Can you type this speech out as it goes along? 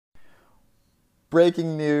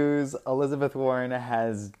Breaking news, Elizabeth Warren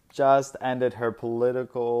has just ended her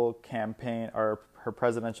political campaign or her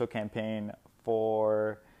presidential campaign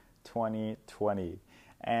for 2020.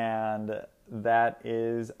 And that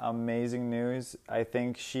is amazing news. I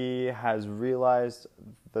think she has realized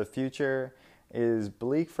the future is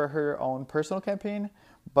bleak for her own personal campaign,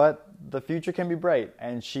 but the future can be bright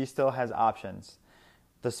and she still has options.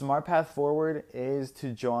 The smart path forward is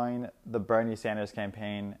to join the Bernie Sanders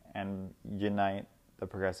campaign and unite the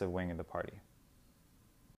progressive wing of the party.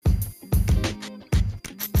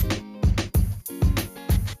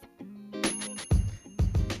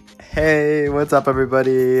 Hey, what's up,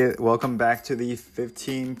 everybody? Welcome back to the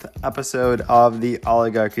 15th episode of the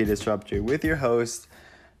Oligarchy Disruptor with your host,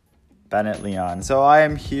 Bennett Leon. So I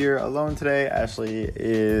am here alone today. Ashley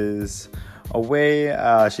is away.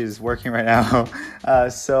 She's working right now.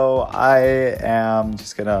 So I am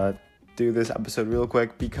just going to do this episode real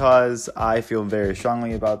quick because I feel very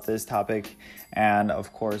strongly about this topic. And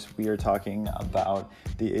of course, we are talking about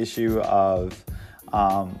the issue of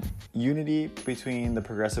unity between the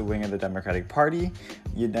progressive wing of the Democratic Party,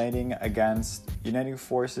 uniting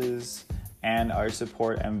forces and our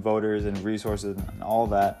support and voters and resources and all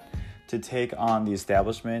that to take on the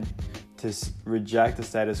establishment, to reject the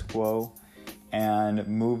status quo and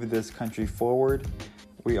move this country forward.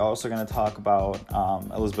 We're also going to talk about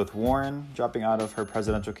Elizabeth Warren dropping out of her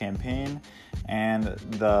presidential campaign and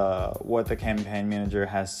what the campaign manager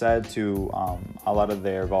has said to a lot of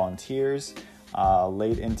their volunteers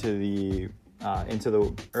late into the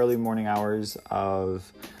early morning hours of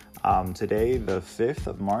today, the 5th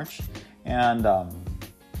of March. And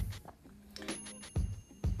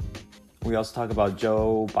we also talk about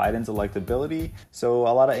Joe Biden's electability. So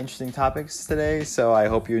a lot of interesting topics today. So I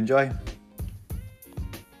hope you enjoy.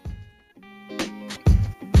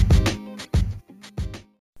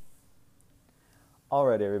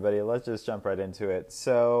 Alright, everybody, let's just jump right into it.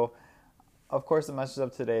 So, of course, the message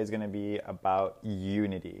of today is going to be about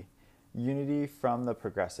unity. Unity from the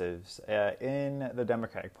progressives in the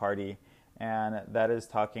Democratic Party. And that is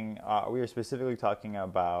we are specifically talking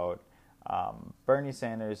about Bernie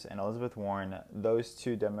Sanders and Elizabeth Warren, those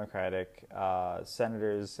two Democratic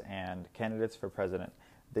senators and candidates for president.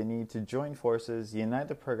 They need to join forces, unite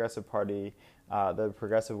the Progressive Party, the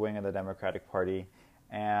progressive wing of the Democratic Party,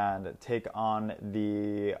 and take on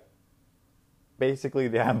basically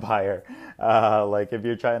the Empire. Like if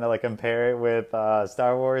you're trying to compare it with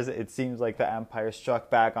Star Wars, it seems like the Empire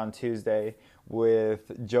struck back on Tuesday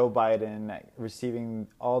with Joe Biden receiving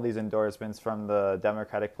all these endorsements from the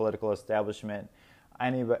Democratic political establishment.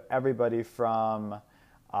 Everybody from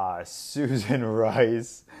Susan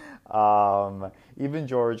Rice, even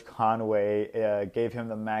George Conway gave him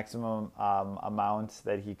the maximum amount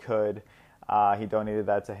that he could. He donated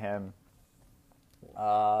that to him,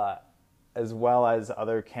 as well as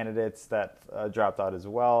other candidates that dropped out as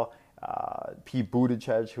well. Pete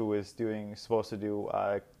Buttigieg, who was supposed to do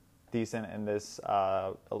decent in this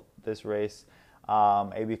race.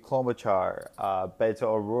 Amy Klobuchar, Beto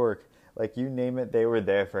O'Rourke, you name it, they were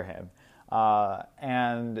there for him.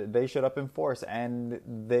 And they showed up in force, and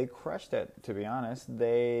they crushed it, to be honest.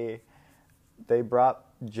 They brought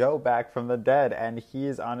Joe back from the dead, and he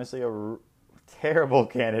is honestly a terrible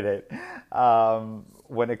candidate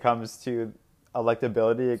when it comes to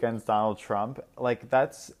electability against Donald Trump.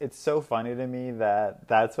 It's so funny to me that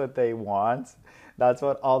that's what they want. That's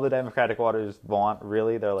what all the Democratic voters want,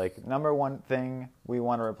 really. They're like, number one thing, we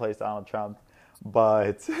want to replace Donald Trump.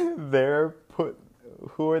 But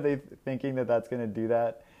who are they thinking that's going to do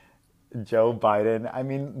that? Joe Biden. I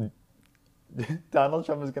mean, Donald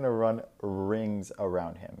Trump is going to run rings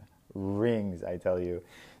around him. Rings, I tell you.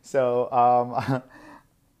 So,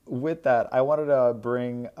 with that, I wanted to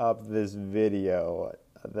bring up this video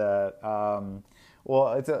that,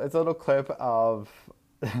 it's a little clip of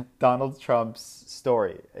Donald Trump's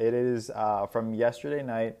story. It is from yesterday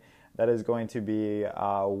night. That is going to be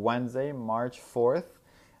Wednesday, March 4th.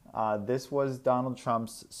 This was Donald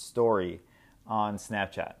Trump's story on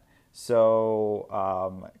Snapchat. So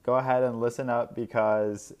go ahead and listen up,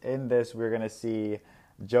 because in this we're going to see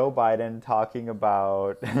Joe Biden talking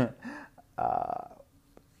about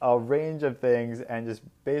a range of things and just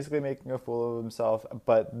basically making a fool of himself.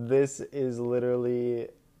 But this is literally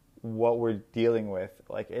what we're dealing with.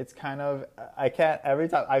 It's kind of, every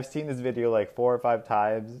time I've seen this video 4 or 5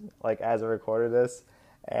 times, as I recorded this,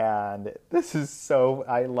 and this is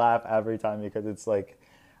I laugh every time, because it's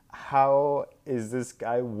how is this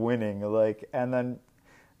guy winning? And then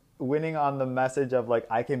winning on the message of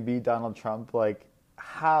I can beat Donald Trump.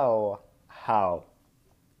 How?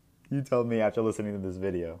 You tell me after listening to this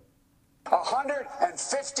video.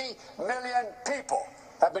 150 million people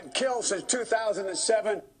have been killed since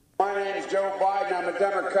 2007. My name is Joe Biden. I'm a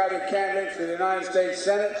Democratic candidate for the United States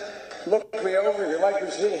Senate. Look me over. If you'd like to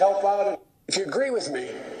see help out. If you agree with me,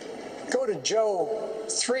 go to Joe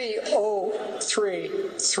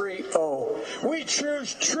 30330. We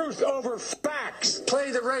choose truth over facts.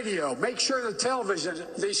 Play the radio. Make sure the television,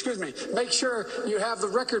 make sure you have the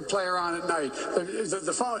record player on at night.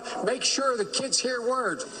 The phone. Make sure the kids hear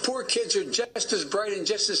words. Poor kids are just as bright and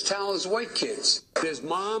just as talented as white kids. His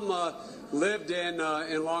mom lived in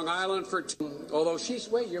Long Island although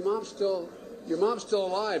your mom's still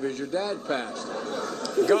alive as your dad passed.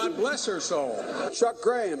 God bless her soul. Chuck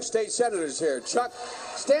Graham, state senator's here. Chuck,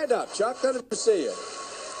 stand up, Chuck. Let him see you.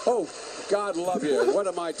 Oh, God love you. What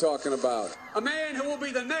am I talking about? A man who will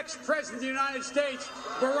be the next president of the United States,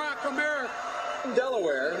 Barack Obama.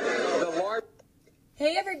 Delaware, the large.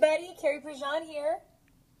 Hey, everybody. Carrie Prejean here.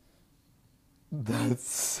 That's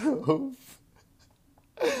so...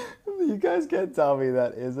 You guys can't tell me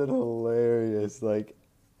that isn't hilarious. Like...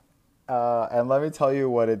 and let me tell you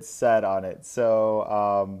what it said on it.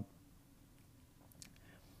 So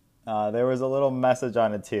there was a little message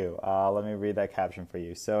on it too. Let me read that caption for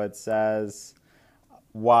you. So it says,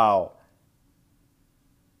 wow,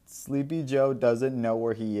 Sleepy Joe doesn't know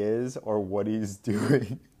where he is or what he's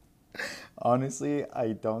doing. Honestly, I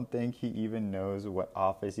don't think he even knows what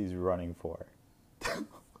office he's running for.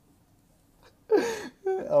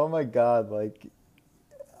 Oh my God, like...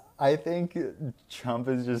 I think Trump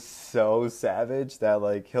is just so savage that,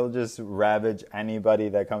 like, he'll just ravage anybody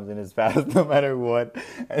that comes in his path no matter what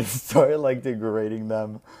and start, like, degrading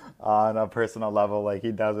them on a personal level like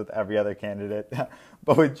he does with every other candidate.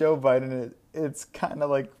 But with Joe Biden, it's kind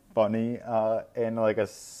of, like, funny in, like, a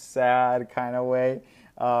sad kind of way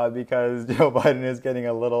because Joe Biden is getting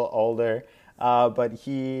a little older, but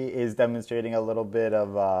he is demonstrating a little bit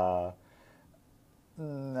of...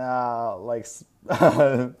 like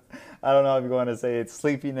I don't know if you want to say it's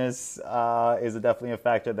sleepiness is definitely a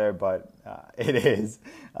factor there, but it is,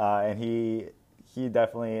 and he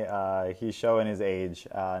definitely he's showing his age,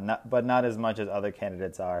 but not as much as other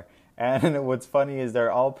candidates are. And what's funny is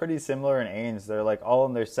they're all pretty similar in age. They're like all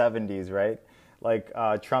in their 70s, right? Like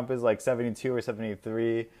Trump is like 72 or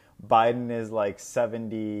 73. Biden is like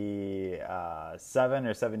 77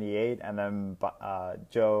 or 78, and then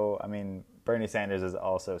Bernie Sanders is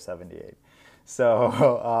also 78.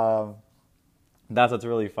 So that's what's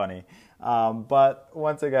really funny. But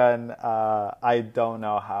once again, I don't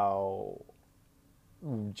know how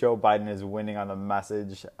Joe Biden is winning on the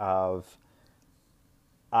message of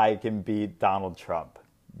I can beat Donald Trump,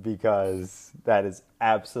 because that is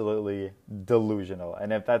absolutely delusional.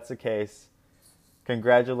 And if that's the case,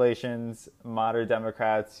 congratulations, moderate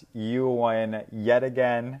Democrats. You win yet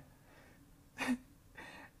again.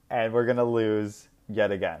 And we're going to lose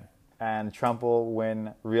yet again. And Trump will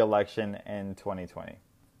win re-election in 2020.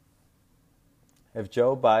 If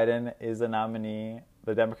Joe Biden is the nominee,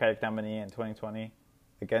 the Democratic nominee in 2020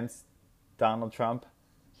 against Donald Trump,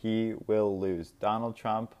 he will lose. Donald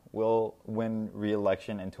Trump will win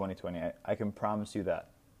re-election in 2020. I can promise you that.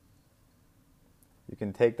 You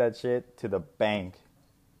can take that shit to the bank.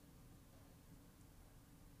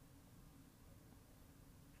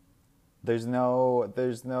 There's no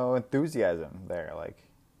enthusiasm there. Like,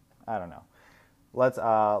 I don't know.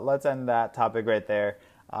 Let's end that topic right there.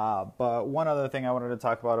 But one other thing I wanted to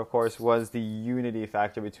talk about, of course, was the unity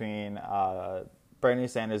factor between Bernie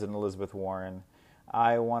Sanders and Elizabeth Warren.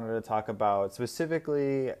 I wanted to talk about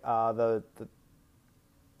specifically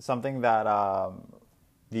something that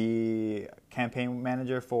the campaign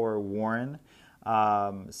manager for Warren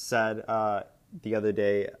said the other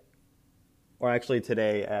day, or actually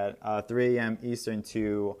today at 3 a.m. Eastern,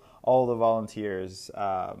 to all the volunteers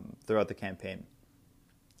throughout the campaign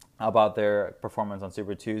about their performance on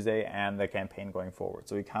Super Tuesday and the campaign going forward.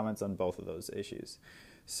 So he comments on both of those issues.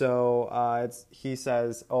 So he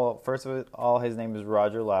says, first of all, his name is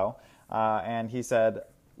Roger Lau, and he said,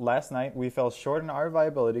 last night we fell short in our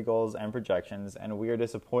viability goals and projections, and we are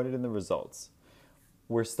disappointed in the results.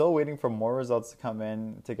 We're still waiting for more results to come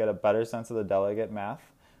in to get a better sense of the delegate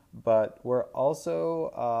math, but we're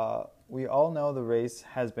also, we all know the race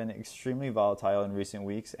has been extremely volatile in recent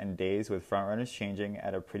weeks and days, with frontrunners changing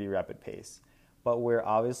at a pretty rapid pace. But we're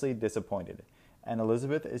obviously disappointed, and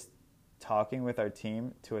Elizabeth is talking with our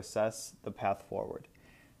team to assess the path forward.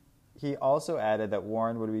 He also added that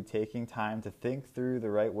Warren would be taking time to think through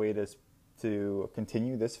the right way to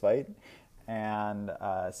continue this fight, and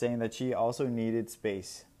saying that she also needed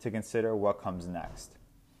space to consider what comes next.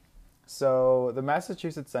 So the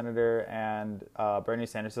Massachusetts senator and Bernie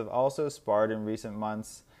Sanders have also sparred in recent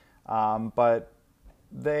months, but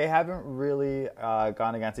they haven't really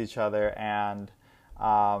gone against each other and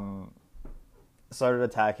started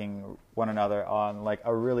attacking one another on like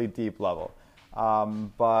a really deep level.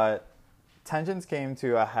 But tensions came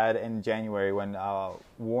to a head in January when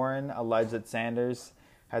Warren alleged that Sanders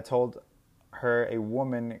had told her a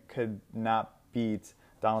woman could not beat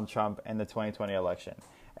Donald Trump in the 2020 election,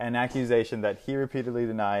 an accusation that he repeatedly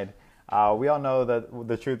denied. We all know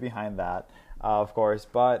the truth behind that, of course.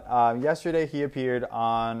 But yesterday he appeared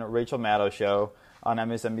on Rachel Maddow's show on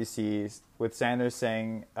MSNBC with Sanders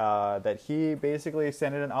saying that he basically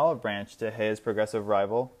extended an olive branch to his progressive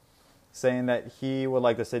rival, saying that he would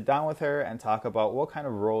like to sit down with her and talk about what kind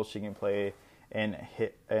of role she can play in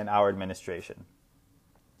our administration.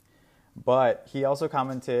 But he also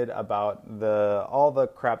commented about all the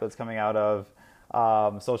crap that's coming out of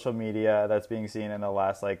social media that's being seen in the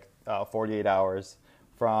last 48 hours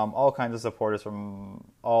from all kinds of supporters from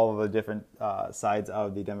all of the different sides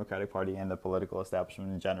of the Democratic Party and the political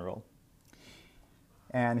establishment in general.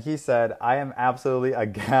 And he said, "I am absolutely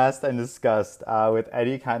aghast and disgusted with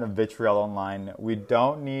any kind of vitriol online. We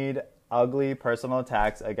don't need ugly personal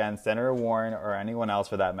attacks against Senator Warren or anyone else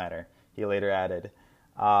for that matter," he later added.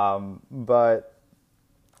 But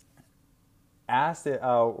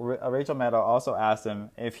Rachel Maddow also asked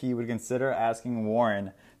him if he would consider asking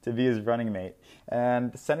Warren to be his running mate.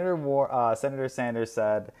 And Senator Sanders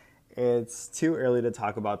said, "It's too early to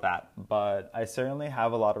talk about that, but I certainly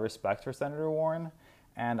have a lot of respect for Senator Warren,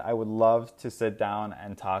 and I would love to sit down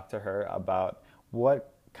and talk to her about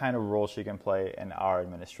what kind of role she can play in our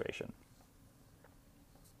administration."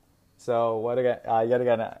 So yet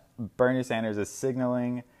again, Bernie Sanders is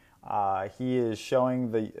signaling. He is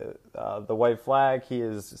showing the white flag. He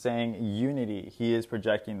is saying unity. He is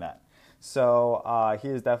projecting that. So he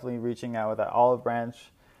is definitely reaching out with that olive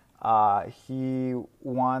branch. He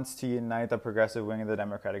wants to unite the progressive wing of the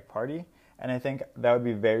Democratic Party. And I think that would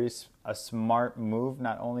be a smart move,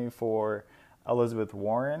 not only for Elizabeth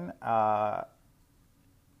Warren, her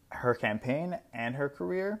campaign, and her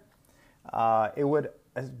career. It would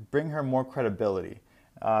bring her more credibility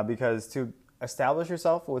because to establish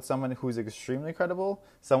yourself with someone who's extremely credible,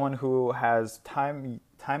 someone who has time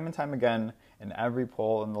and time again in every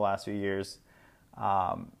poll in the last few years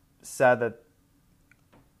said that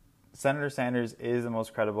Senator Sanders is the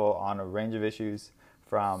most credible on a range of issues,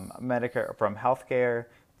 from Medicare, from healthcare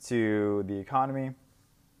to the economy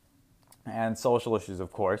and social issues,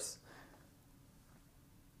 of course.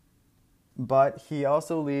 But he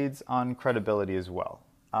also leads on credibility as well.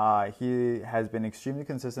 He has been extremely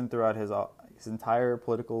consistent throughout his entire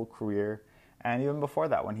political career, and even before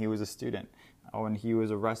that, when he was a student, when he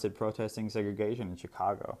was arrested protesting segregation in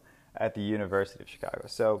Chicago at the University of Chicago.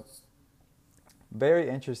 So very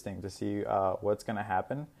interesting to see what's going to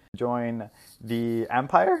happen. Join the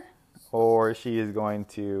empire, or she is going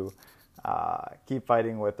to keep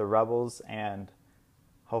fighting with the rebels and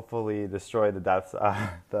hopefully destroy the Death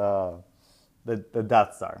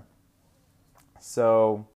Star.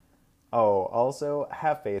 So, also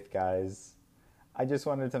have faith, guys. I just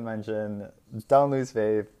wanted to mention, don't lose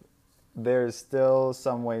faith. There's still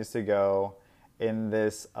some ways to go in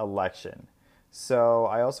this election. So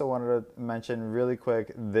I also wanted to mention really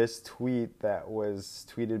quick this tweet that was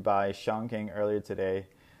tweeted by Shaun King earlier today.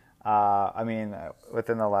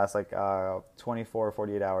 Within the last 24,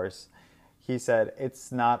 48 hours. He said,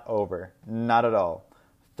 "It's not over. Not at all.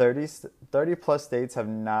 30 plus states have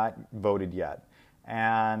not voted yet.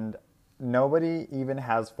 And nobody even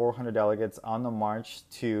has 400 delegates on the march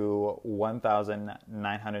to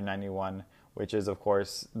 1,991, which is, of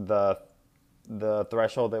course, the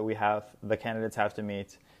threshold that the candidates have to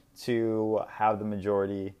meet to have the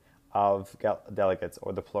majority of delegates,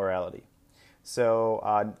 or the plurality. So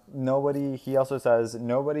he also says,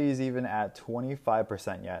 nobody's even at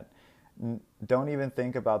 25% yet. Don't even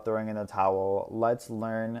think about throwing in the towel. Let's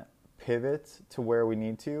learn, pivot to where we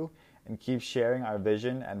need to, and keep sharing our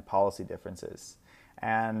vision and policy differences."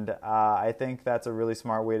 And I think that's a really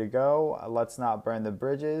smart way to go. Let's not burn the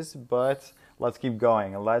bridges, but let's keep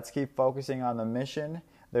going. Let's keep focusing on the mission.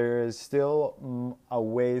 There is still a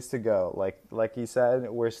ways to go. Like he said,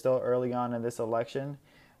 we're still early on in this election.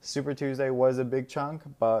 Super Tuesday was a big chunk,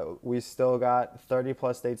 but we still got 30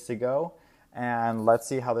 plus states to go. And let's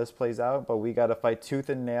see how this plays out. But we got to fight tooth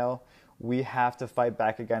and nail. We have to fight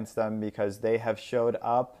back against them because they have showed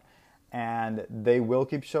up, and they will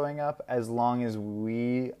keep showing up as long as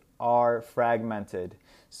we are fragmented.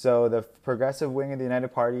 So the progressive wing of the United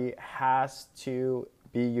Party has to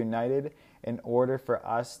be united in order for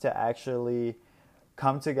us to actually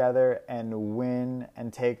come together and win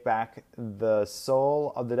and take back the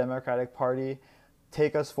soul of the Democratic Party,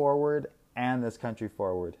 take us forward and this country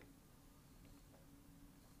forward.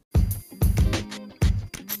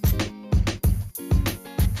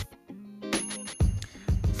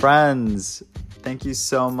 Friends, thank you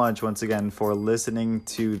so much once again for listening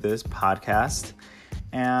to this podcast.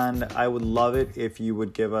 And I would love it if you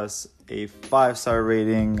would give us a 5-star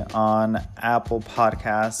rating on Apple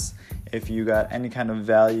Podcasts. If you got any kind of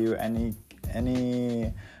value, any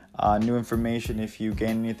new information, if you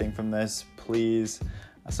gain anything from this, please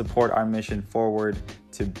support our mission forward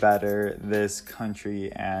to better this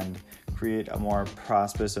country and create a more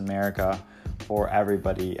prosperous America for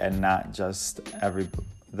everybody and not just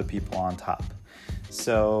the people on top.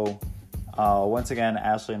 So once again,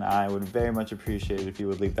 Ashley and I would very much appreciate it if you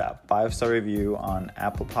would leave that 5-star review on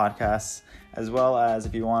Apple Podcasts, as well as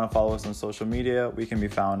if you want to follow us on social media. We can be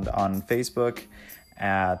found on Facebook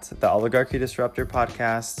at the Oligarchy Disruptor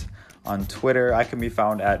Podcast. On Twitter, I can be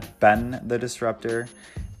found at Ben the Disruptor,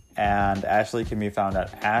 and Ashley can be found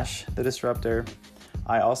at Ash the Disruptor.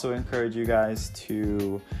 I also encourage you guys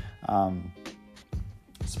to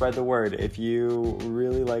spread the word. If you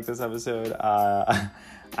really like this episode,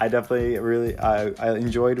 I definitely I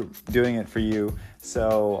enjoyed doing it for you.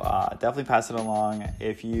 So definitely pass it along.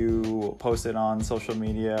 If you post it on social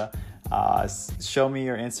media, show me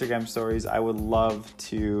your Instagram stories. I would love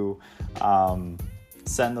to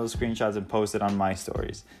send those screenshots and post it on my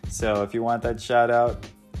stories. So if you want that shout out,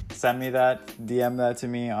 send me that, DM that to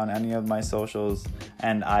me on any of my socials,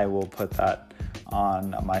 and I will put that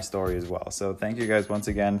on my story as well. So thank you guys once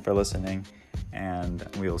again for listening, and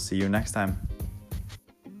we will see you next time.